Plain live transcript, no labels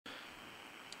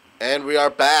And we are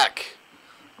back.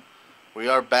 We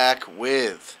are back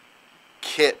with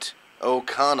Kit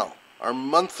O'Connell, our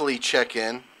monthly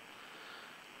check-in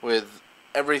with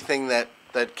everything that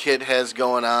Kit has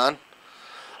going on.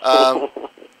 I'm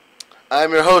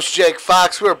your host, Jake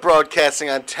Fox. We're broadcasting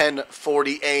on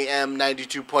 1040 AM,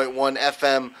 92.1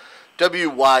 FM,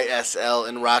 WYSL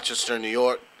in Rochester, New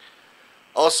York.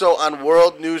 Also on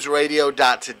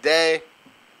worldnewsradio.today.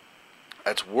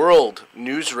 That's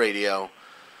worldnewsradio.today.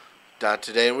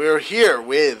 And we're here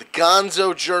with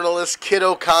gonzo journalist Kit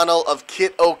O'Connell of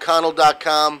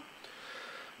kitoconnell.com.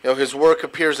 You know, his work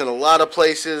appears in a lot of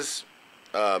places.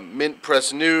 Mint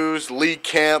Press News, Lee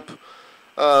Camp,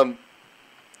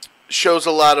 shows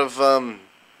a lot of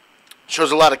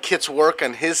Kit's work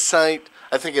on his site.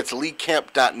 I think it's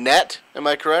leecamp.net. Am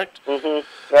I correct?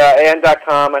 Mm-hmm. And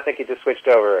 .com. I think he just switched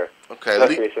over. Okay.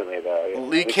 Just recently, though. Yeah.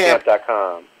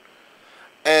 Leecamp.com.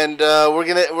 And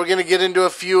we're gonna get into a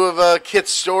few of Kit's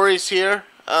stories here.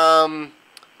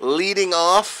 Leading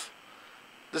off,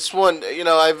 this one, you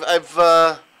know,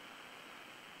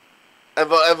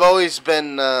 I've always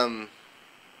been,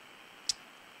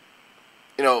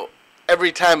 you know,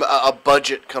 every time a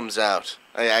budget comes out,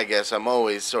 I guess I'm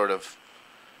always sort of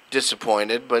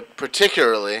disappointed, but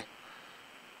particularly,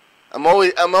 I'm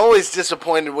always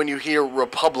disappointed when you hear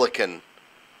Republican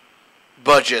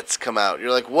budgets come out. You're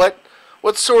like, what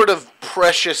sort of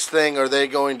precious thing are they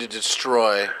going to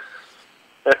destroy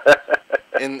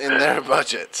in their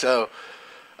budget? So,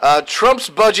 Trump's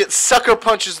budget sucker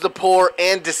punches the poor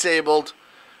and disabled.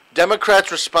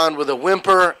 Democrats respond with a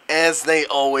whimper, as they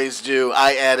always do.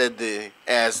 I added the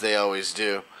 "as they always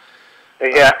do."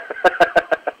 Yeah,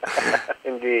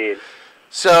 indeed.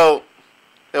 So,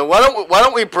 you know, why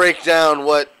don't we break down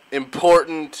what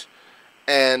important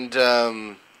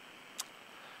and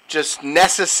just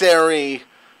necessary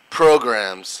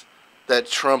programs that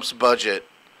Trump's budget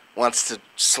wants to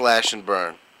slash and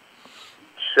burn?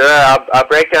 Sure, I'll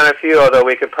break down a few, although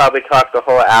we could probably talk the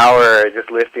whole hour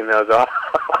just listing those off.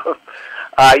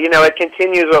 You know, it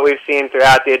continues what we've seen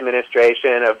throughout the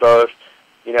administration of both,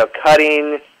 you know,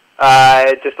 cutting,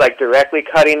 just like directly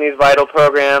cutting these vital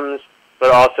programs,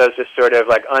 but also just sort of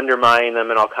like undermining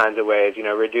them in all kinds of ways, you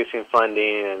know, reducing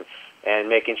funding and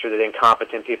making sure that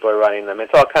incompetent people are running them.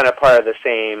 It's all kind of part of the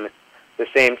same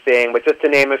thing. But just to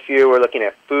name a few, we're looking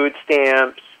at food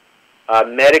stamps,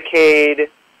 Medicaid,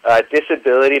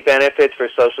 disability benefits for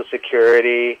Social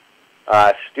Security,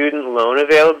 student loan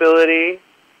availability,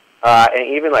 and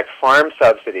even like farm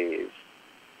subsidies.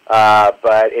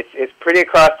 But it's pretty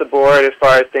across the board as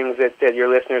far as things that your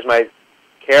listeners might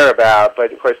care about.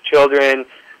 But of course, children,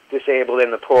 disabled,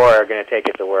 and the poor are going to take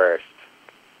it the worst.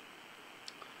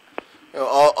 You know,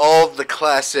 all of the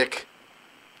classic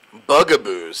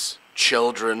bugaboos,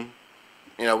 children.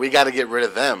 You know, we got to get rid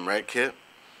of them, right, Kit?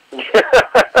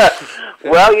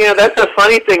 Well, you know, that's the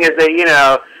funny thing is that, you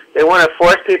know, they want to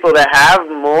force people to have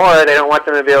more. They don't want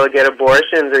them to be able to get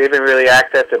abortions or even really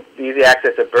easy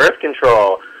access to birth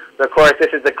control. But of course,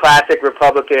 this is the classic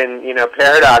Republican, you know,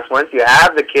 paradox. Once you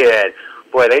have the kid,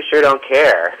 boy, they sure don't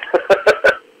care.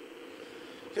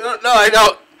 You know, no, I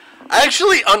don't. I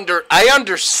actually I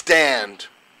understand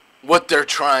what they're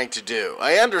trying to do.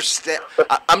 I understand.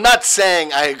 I'm not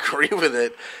saying I agree with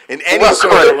it in any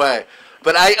sort of way,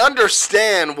 but I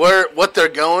understand what they're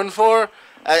going for.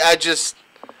 I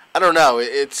don't know.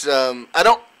 It's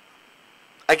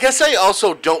I guess I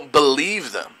also don't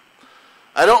believe them.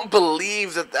 I don't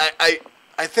believe that. I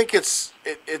think it's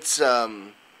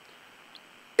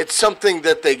something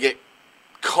that they get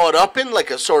caught up in, like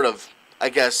a sort of, I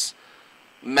guess,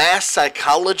 mass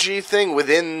psychology thing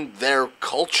within their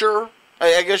culture,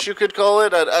 I guess you could call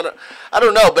it. I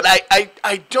don't know, but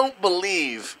I don't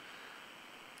believe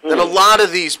that a lot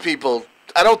of these people,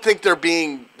 I don't think they're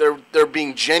being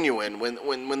genuine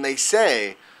when they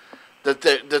say that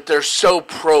they're so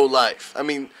pro-life. I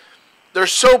mean, they're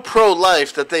so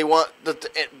pro-life that they want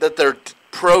that they're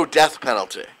pro-death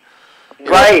penalty.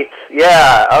 Right.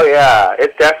 Yeah. Oh, yeah.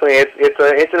 It's definitely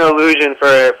it's an illusion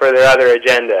for their other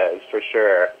agendas, for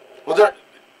sure. Well,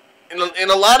 in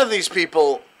a lot of these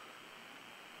people,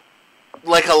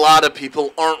 like a lot of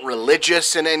people, aren't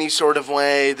religious in any sort of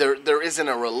way. There isn't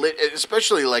a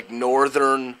especially like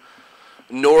northeastern,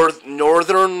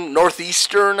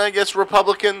 I guess,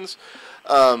 Republicans.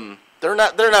 They're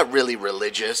not really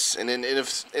religious, and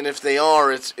if they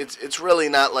are, it's really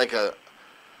not like a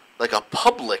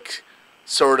public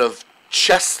sort of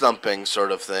chest thumping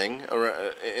sort of thing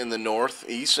in the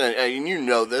Northeast, and you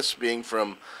know this being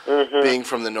from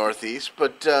the Northeast,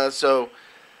 but so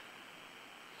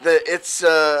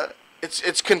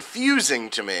it's confusing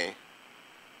to me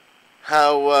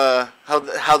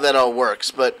how that all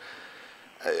works, but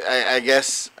I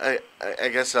guess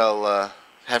I'll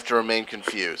have to remain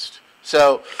confused.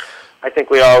 So I think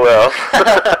we all will.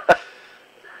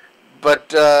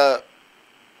 But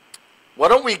why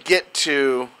don't we get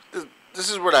to this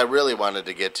is what I really wanted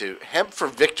to get to. Hemp for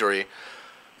Victory.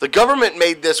 The government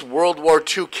made this World War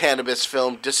II cannabis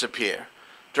film disappear.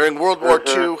 During World War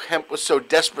II, hemp was so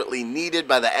desperately needed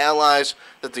by the Allies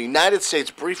that the United States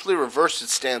briefly reversed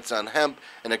its stance on hemp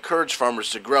and encouraged farmers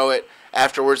to grow it.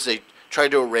 Afterwards, they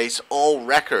tried to erase all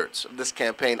records of this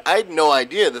campaign. I had no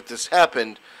idea that this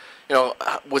happened. You know,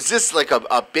 was this like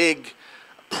a big,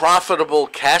 profitable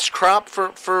cash crop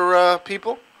for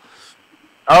people?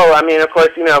 Oh, I mean, of course,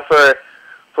 you know, for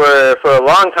a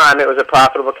long time, it was a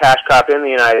profitable cash crop in the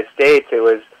United States. It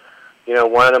was, you know,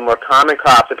 one of the more common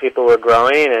crops that people were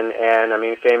growing, and I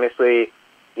mean, famously,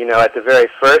 you know, at the very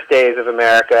first days of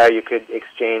America, you could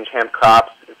exchange hemp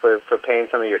crops for paying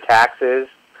some of your taxes.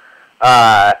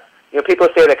 You know, people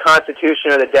say the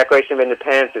Constitution or the Declaration of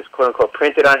Independence is quote-unquote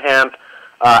printed on hemp.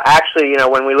 Actually, you know,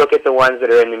 when we look at the ones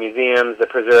that are in the museums, the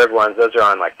preserved ones, those are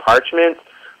on, like, parchment.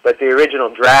 But the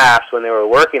original drafts, when they were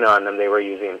working on them, they were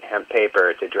using hemp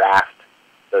paper to draft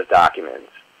those documents.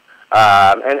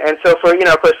 And so for, you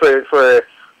know, of course, for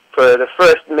the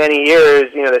first many years,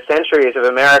 you know, the centuries of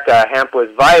America, hemp was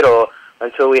vital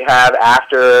until we have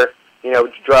after, you know,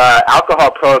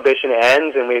 alcohol prohibition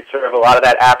ends, and we sort of a lot of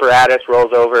that apparatus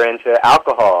rolls over into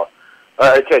alcohol,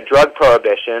 or to drug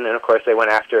prohibition, and of course they went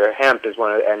after hemp as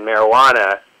one of, and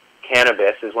marijuana,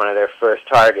 cannabis is one of their first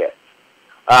targets.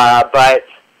 But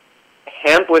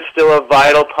hemp was still a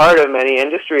vital part of many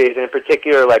industries, and in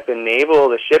particular, like the naval,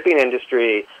 the shipping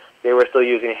industry, they were still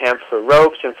using hemp for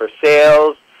ropes and for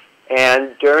sails.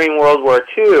 And during World War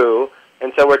II,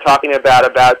 and so we're talking about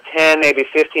 10, maybe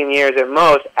 15 years at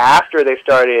most after they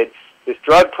started this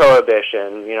drug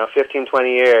prohibition, you know, 15, 20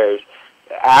 years,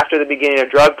 after the beginning of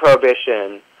drug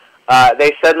prohibition,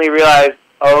 they suddenly realized,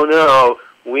 oh no,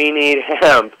 we need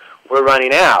hemp. We're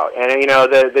running out. And, you know,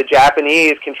 the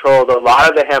Japanese controlled a lot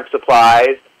of the hemp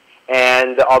supplies,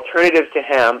 and the alternatives to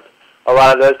hemp, a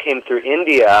lot of those came through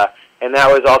India, and that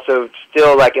was also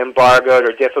still, like, embargoed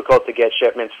or difficult to get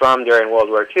shipments from during World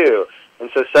War II. And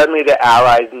so suddenly the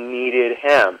Allies needed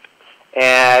hemp.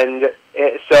 And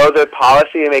so the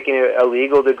policy of making it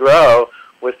illegal to grow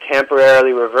was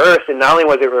temporarily reversed, and not only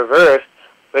was it reversed,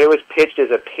 but it was pitched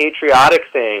as a patriotic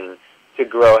thing to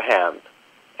grow hemp.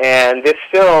 And this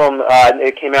film,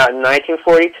 it came out in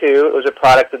 1942. It was a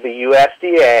product of the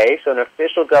USDA, so an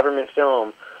official government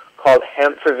film called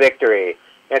Hemp for Victory.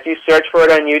 And if you search for it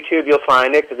on YouTube, you'll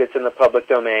find it because it's in the public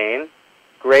domain.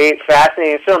 Great,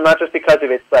 fascinating film, not just because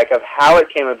of its, like, of how it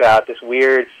came about, this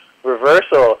weird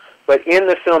reversal, but in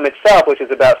the film itself, which is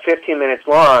about 15 minutes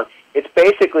long, it's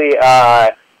basically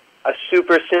a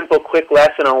super simple, quick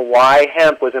lesson on why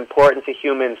hemp was important to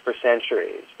humans for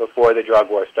centuries before the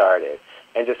drug war started,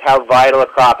 and just how vital a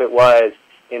crop it was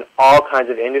in all kinds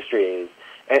of industries.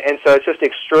 And so it's just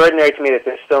extraordinary to me that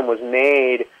this film was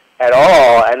made at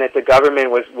all, and that the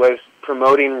government was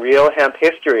promoting real hemp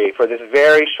history for this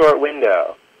very short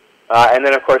window. And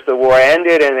then, of course, the war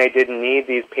ended, and they didn't need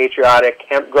these patriotic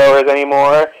hemp growers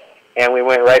anymore, and we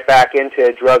went right back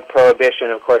into drug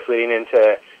prohibition, of course, leading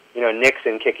into, you know,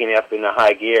 Nixon kicking up in the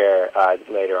high gear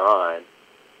later on.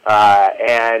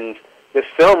 And this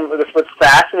film, what's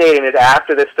fascinating is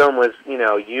after this film was, you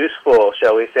know, useful,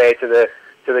 shall we say, to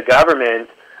the government,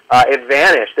 it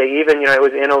vanished. They even, you know, it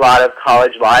was in a lot of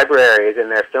college libraries, in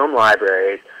their film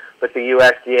libraries, but the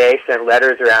USDA sent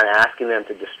letters around asking them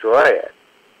to destroy it.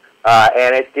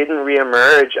 And it didn't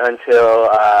reemerge until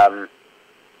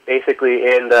basically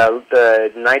in the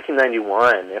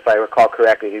 1991, if I recall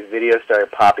correctly. These videos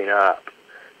started popping up.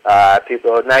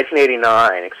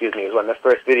 1989, excuse me, was one of the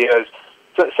first videos.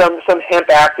 So some hemp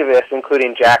activists,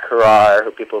 including Jack Harrar,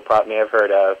 who people probably may have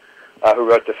heard of, who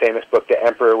wrote the famous book The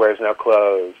Emperor Wears No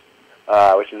Clothes,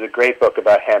 which is a great book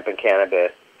about hemp and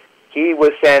cannabis. He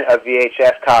was sent a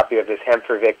VHS copy of this Hemp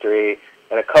for Victory,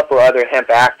 and a couple other hemp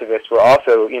activists were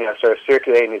also, you know, sort of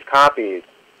circulating these copies.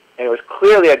 And it was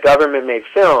clearly a government-made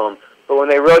film, but when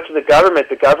they wrote to the government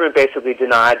basically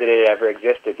denied that it ever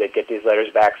existed. They'd get these letters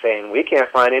back saying, we can't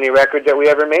find any record that we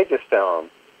ever made this film.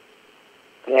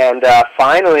 And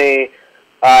finally,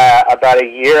 about a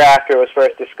year after it was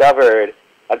first discovered,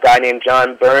 a guy named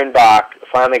John Birnbach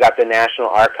finally got the National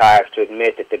Archives to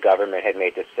admit that the government had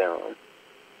made this film.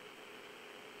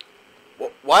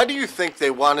 Why do you think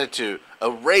they wanted to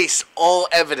erase all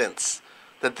evidence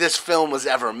that this film was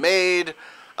ever made?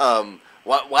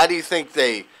 Why do you think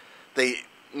they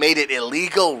made it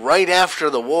illegal right after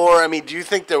the war? I mean, do you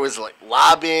think there was like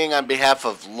lobbying on behalf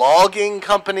of logging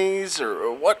companies,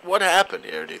 or what happened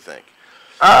here, do you think?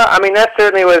 I mean, that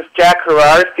certainly was Jack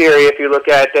Harar's theory. If you look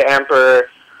at The Emperor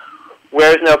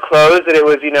Wears No Clothes, that it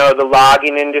was, the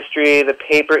logging industry, the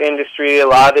paper industry, a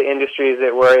lot of the industries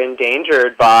that were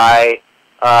endangered by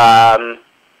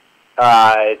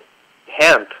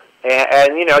hemp, and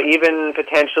even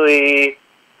potentially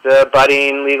the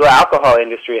budding legal alcohol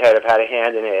industry have had a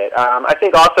hand in it. I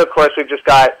think also, of course, we've just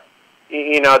got,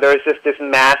 there's just this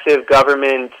massive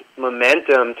government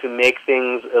momentum to make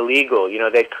things illegal.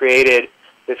 They created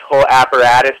this whole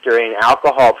apparatus during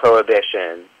alcohol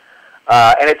prohibition.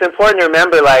 And it's important to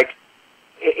remember, like,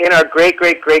 in our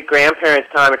great-great-great-grandparents'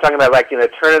 time, we're talking about, like, the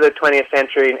turn of the 20th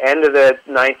century and end of the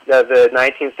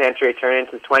 19th century, turn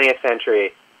into the 20th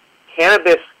century,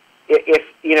 cannabis,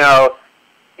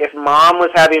 if mom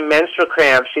was having menstrual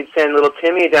cramps, she'd send little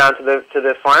Timmy down to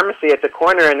the pharmacy at the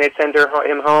corner, and they'd send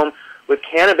him home with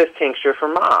cannabis tincture for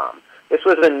mom. This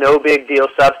was a no big deal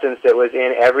substance that was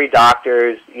in every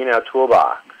doctor's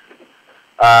toolbox.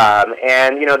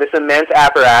 And this immense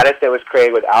apparatus that was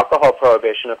created with alcohol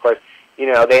prohibition, of course, they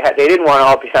didn't want to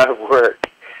all be out of work.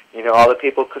 All the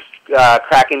people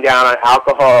cracking down on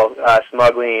alcohol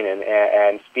smuggling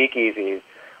and speakeasies.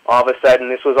 All of a sudden,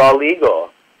 this was all legal.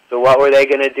 So what were they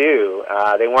going to do?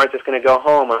 They weren't just going to go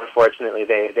home, unfortunately.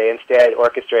 They instead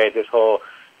orchestrated this whole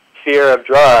fear of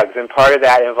drugs, and part of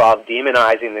that involved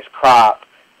demonizing this crop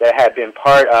that had been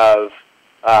part of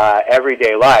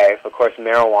everyday life. Of course,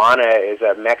 marijuana is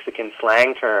a Mexican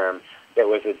slang term that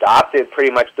was adopted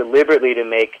pretty much deliberately to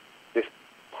make this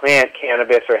plant,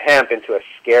 cannabis or hemp, into a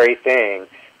scary thing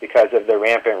because of the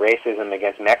rampant racism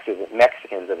against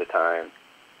Mexicans at the time.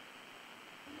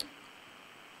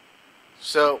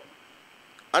 So,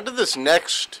 under this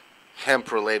next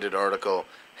hemp-related article,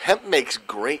 hemp makes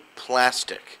great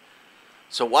plastic.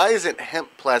 So why isn't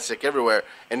hemp plastic everywhere?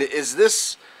 And is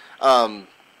this,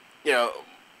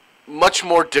 much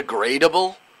more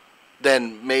degradable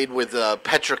than made with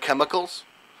petrochemicals?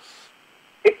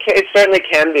 It certainly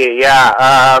can be, yeah.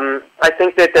 I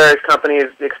think that there's companies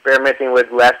experimenting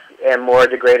with less and more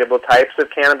degradable types of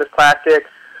cannabis plastics.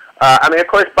 Of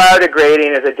course,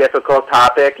 biodegrading is a difficult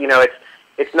topic.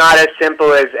 It's not as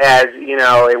simple as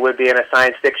it would be in a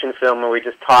science fiction film where we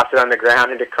just toss it on the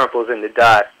ground and it crumples into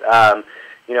dust.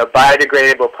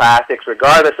 Biodegradable plastics,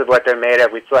 regardless of what they're made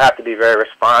of, we still have to be very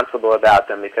responsible about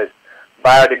them because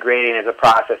biodegrading is a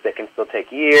process that can still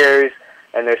take years,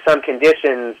 and there's some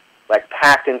conditions, like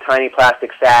packed in tiny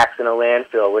plastic sacks in a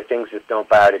landfill, where things just don't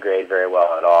biodegrade very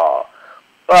well at all.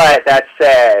 But that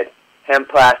said, hemp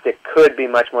plastic could be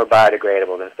much more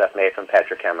biodegradable than stuff made from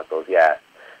petrochemicals, yes.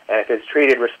 And if it's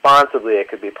treated responsibly, it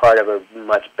could be part of a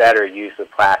much better use of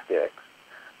plastics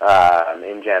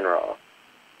in general.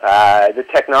 The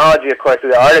technology, of course,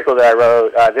 the article that I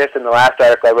wrote, this and the last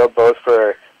article I wrote both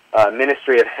for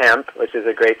Ministry of Hemp, which is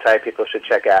a great site people should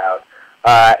check out.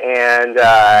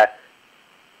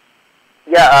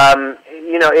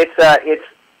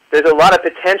 There's a lot of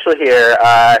potential here.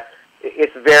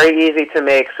 It's very easy to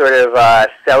make sort of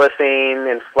cellophane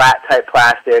and flat-type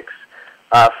plastics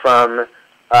from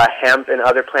hemp and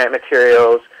other plant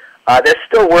materials. They're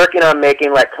still working on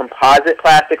making like composite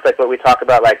plastics, like what we talk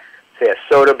about, like say a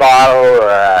soda bottle or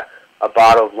a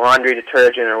bottle of laundry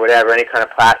detergent or whatever, any kind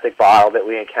of plastic bottle that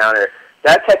we encounter.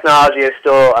 That technology is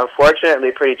still,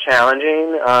 unfortunately, pretty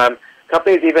challenging.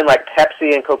 Companies even like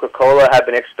Pepsi and Coca-Cola have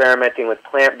been experimenting with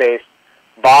plant-based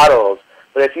bottles.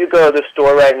 But if you go to the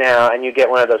store right now and you get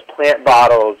one of those plant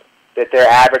bottles that they're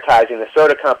advertising, the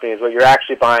soda companies, what you're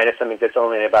actually buying is something that's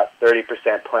only about 30%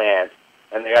 plant,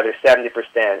 and the other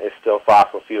 70% is still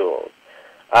fossil fuels.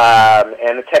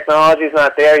 And the technology is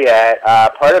not there yet.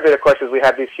 Part of it, of course, is we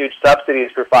have these huge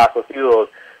subsidies for fossil fuels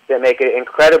that make it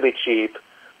incredibly cheap,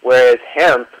 whereas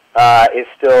hemp is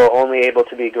still only able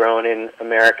to be grown in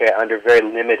America under very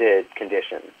limited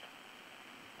conditions.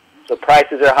 So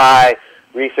prices are high,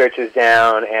 research is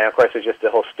down, and of course there's just a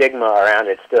whole stigma around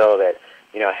it still that,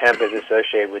 you know, hemp is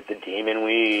associated with the demon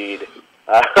weed,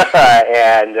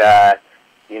 and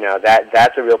you know,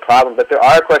 that's a real problem. But there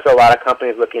are, of course, a lot of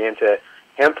companies looking into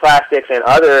hemp plastics and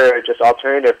other just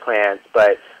alternative plants.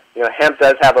 But you know, hemp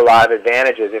does have a lot of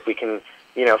advantages if we can,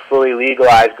 you know, fully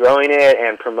legalize growing it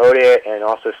and promote it, and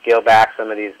also scale back some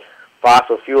of these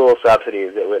fossil fuel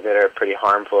subsidies that are pretty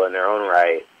harmful in their own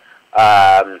right.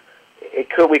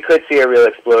 We could see a real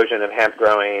explosion of hemp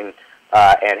growing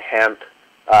and hemp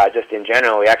just in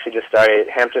general.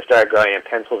 Hemp just started growing in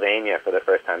Pennsylvania for the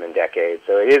first time in decades.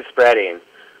 So it is spreading,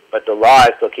 but the law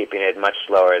is still keeping it much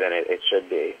slower than it should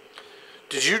be.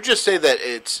 Did you just say that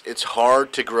it's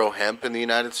hard to grow hemp in the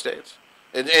United States?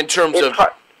 In terms It's of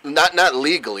hard. not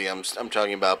legally, I'm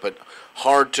talking about, but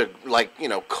hard to, like,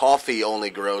 coffee only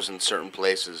grows in certain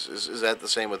places. Is that the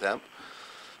same with hemp?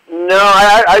 No,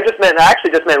 I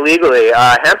actually just meant legally.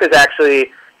 Hemp is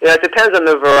actually, it depends on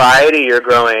the variety you're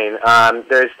growing.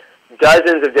 There's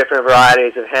dozens of different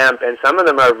varieties of hemp, and some of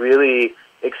them are really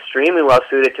extremely well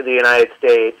suited to the United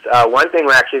States. One thing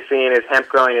we're actually seeing is hemp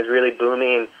growing is really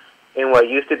booming in what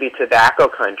used to be tobacco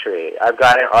country. I've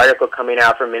got an article coming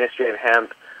out from Ministry of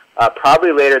Hemp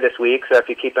probably later this week, so if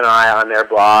you keep an eye on their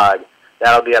blog,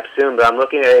 that'll be up soon. But I'm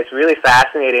looking at it. It's really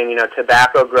fascinating.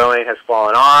 Tobacco growing has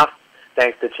fallen off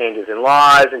thanks to changes in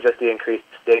laws and just the increased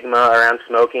stigma around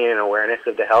smoking and awareness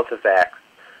of the health effects.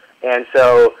 And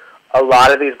so a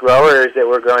lot of these growers that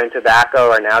were growing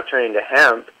tobacco are now turning to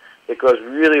hemp. It grows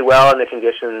really well in the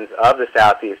conditions of the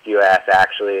southeast U.S.,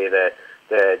 actually. The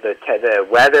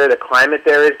weather, the climate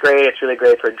there is great. It's really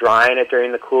great for drying it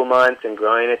during the cool months and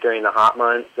growing it during the hot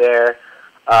months there.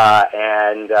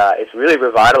 And it's really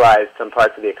revitalized some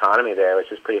parts of the economy there, which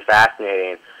is pretty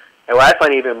fascinating. And what I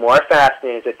find even more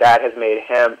fascinating is that has made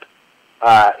hemp,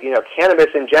 cannabis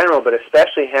in general, but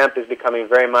especially hemp, is becoming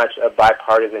very much a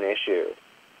bipartisan issue,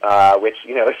 which,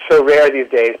 is so rare these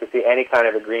days to see any kind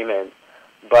of agreement.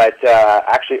 But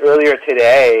actually earlier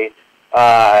today,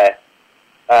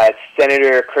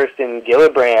 Senator Kirsten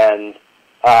Gillibrand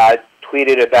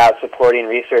tweeted about supporting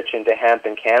research into hemp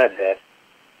and cannabis.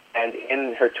 And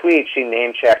in her tweet, she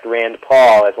name-checked Rand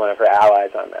Paul as one of her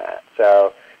allies on that.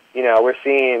 So, we're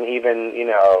seeing even,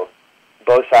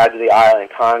 both sides of the aisle in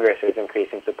Congress is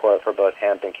increasing support for both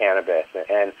hemp and cannabis.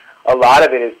 And a lot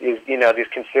of it is these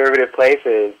conservative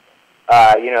places,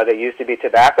 that used to be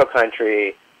tobacco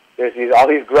country. There's all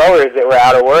these growers that were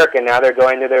out of work, and now they're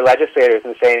going to their legislators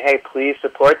and saying, hey, please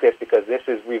support this because this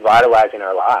is revitalizing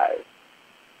our lives.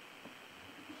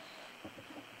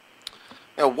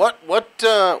 Now, what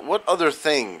other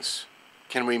things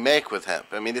can we make with hemp?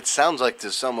 I mean, it sounds like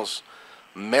this almost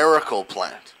miracle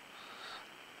plant.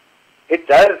 It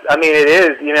does. I mean, it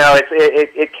is.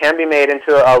 It can be made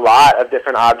into a lot of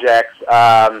different objects.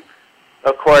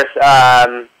 Of course,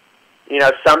 some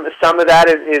of that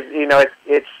is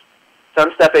it's some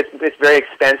stuff. It's very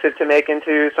expensive to make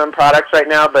into some products right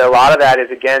now, but a lot of that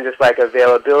is, again, just like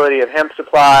availability of hemp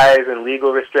supplies and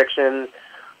legal restrictions.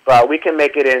 But we can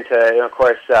make it into, of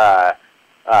course,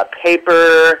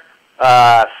 paper.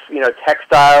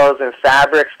 Textiles and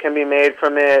fabrics can be made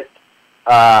from it.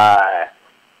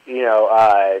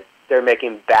 They're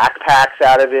making backpacks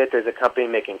out of it. There's a company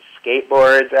making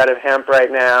skateboards out of hemp right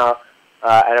now.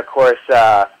 And of course,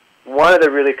 one of the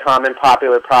really common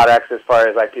popular products as far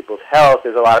as like people's health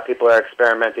is a lot of people are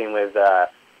experimenting with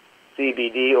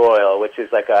CBD oil, which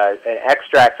is like an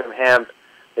extract from hemp.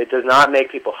 It does not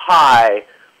make people high,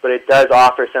 but it does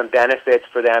offer some benefits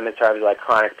for them in terms of like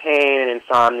chronic pain and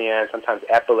insomnia and sometimes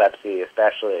epilepsy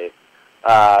especially.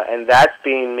 And that's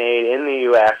being made in the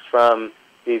U.S. from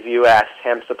these U.S.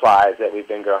 hemp supplies that we've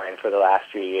been growing for the last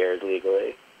few years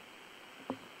legally.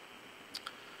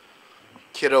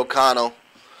 Kit O'Connell,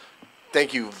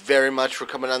 thank you very much for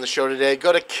coming on the show today.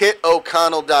 Go to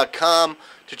kitoconnell.com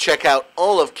to check out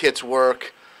all of Kit's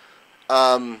work.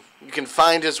 You can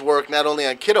find his work not only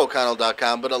on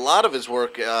kitoconnell.com, but a lot of his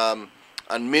work on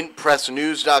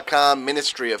mintpressnews.com,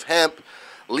 Ministry of Hemp,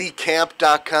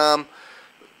 leecamp.com.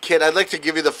 Kit, I'd like to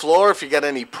give you the floor if you got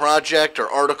any project or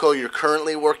article you're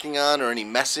currently working on or any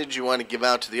message you want to give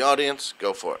out to the audience.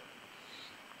 Go for it.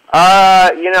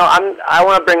 I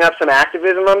want to bring up some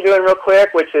activism I'm doing real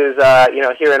quick, which is,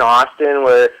 here in Austin,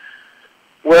 we're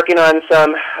working on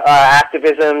some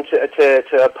activism to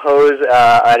oppose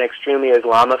an extremely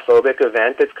Islamophobic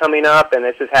event that's coming up, and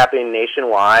this is happening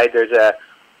nationwide. There's a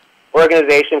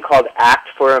organization called Act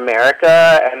for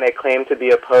America, and they claim to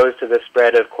be opposed to the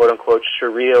spread of quote-unquote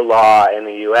Sharia law in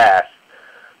the U.S.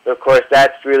 But of course,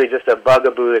 that's really just a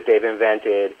bugaboo that they've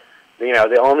invented.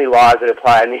 The only laws that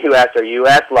apply in the U.S. are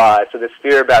U.S. laws, so this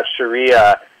fear about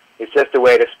Sharia is just a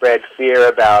way to spread fear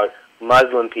about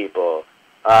Muslim people.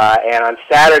 And on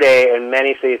Saturday, in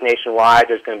many cities nationwide,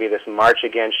 there's going to be this March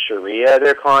Against Sharia,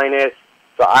 they're calling it.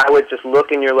 So I would just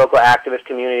look in your local activist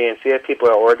community and see if people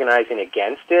are organizing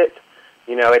against it.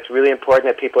 It's really important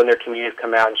that people in their communities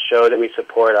come out and show that we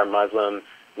support our Muslim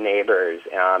neighbors.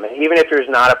 And even if there's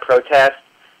not a protest,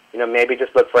 maybe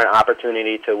just look for an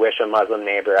opportunity to wish a Muslim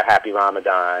neighbor a happy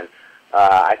Ramadan.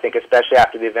 I think especially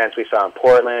after the events we saw in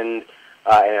Portland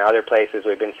and in other places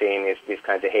we've been seeing these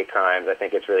kinds of hate crimes, I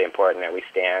think it's really important that we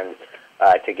stand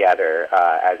together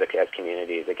as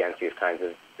communities against these kinds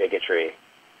of bigotry.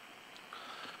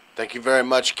 Thank you very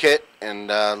much, Kit, and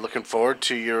looking forward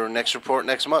to your next report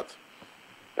next month.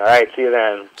 All right, see you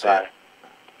then. Bye.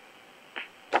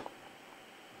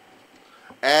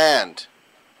 And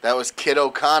that was Kit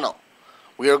O'Connell.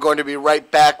 We are going to be right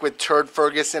back with Turd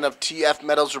Ferguson of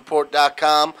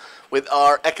TFMetalsReport.com with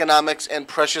our economics and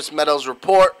precious metals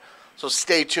report. So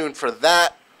stay tuned for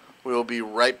that. We will be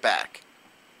right back.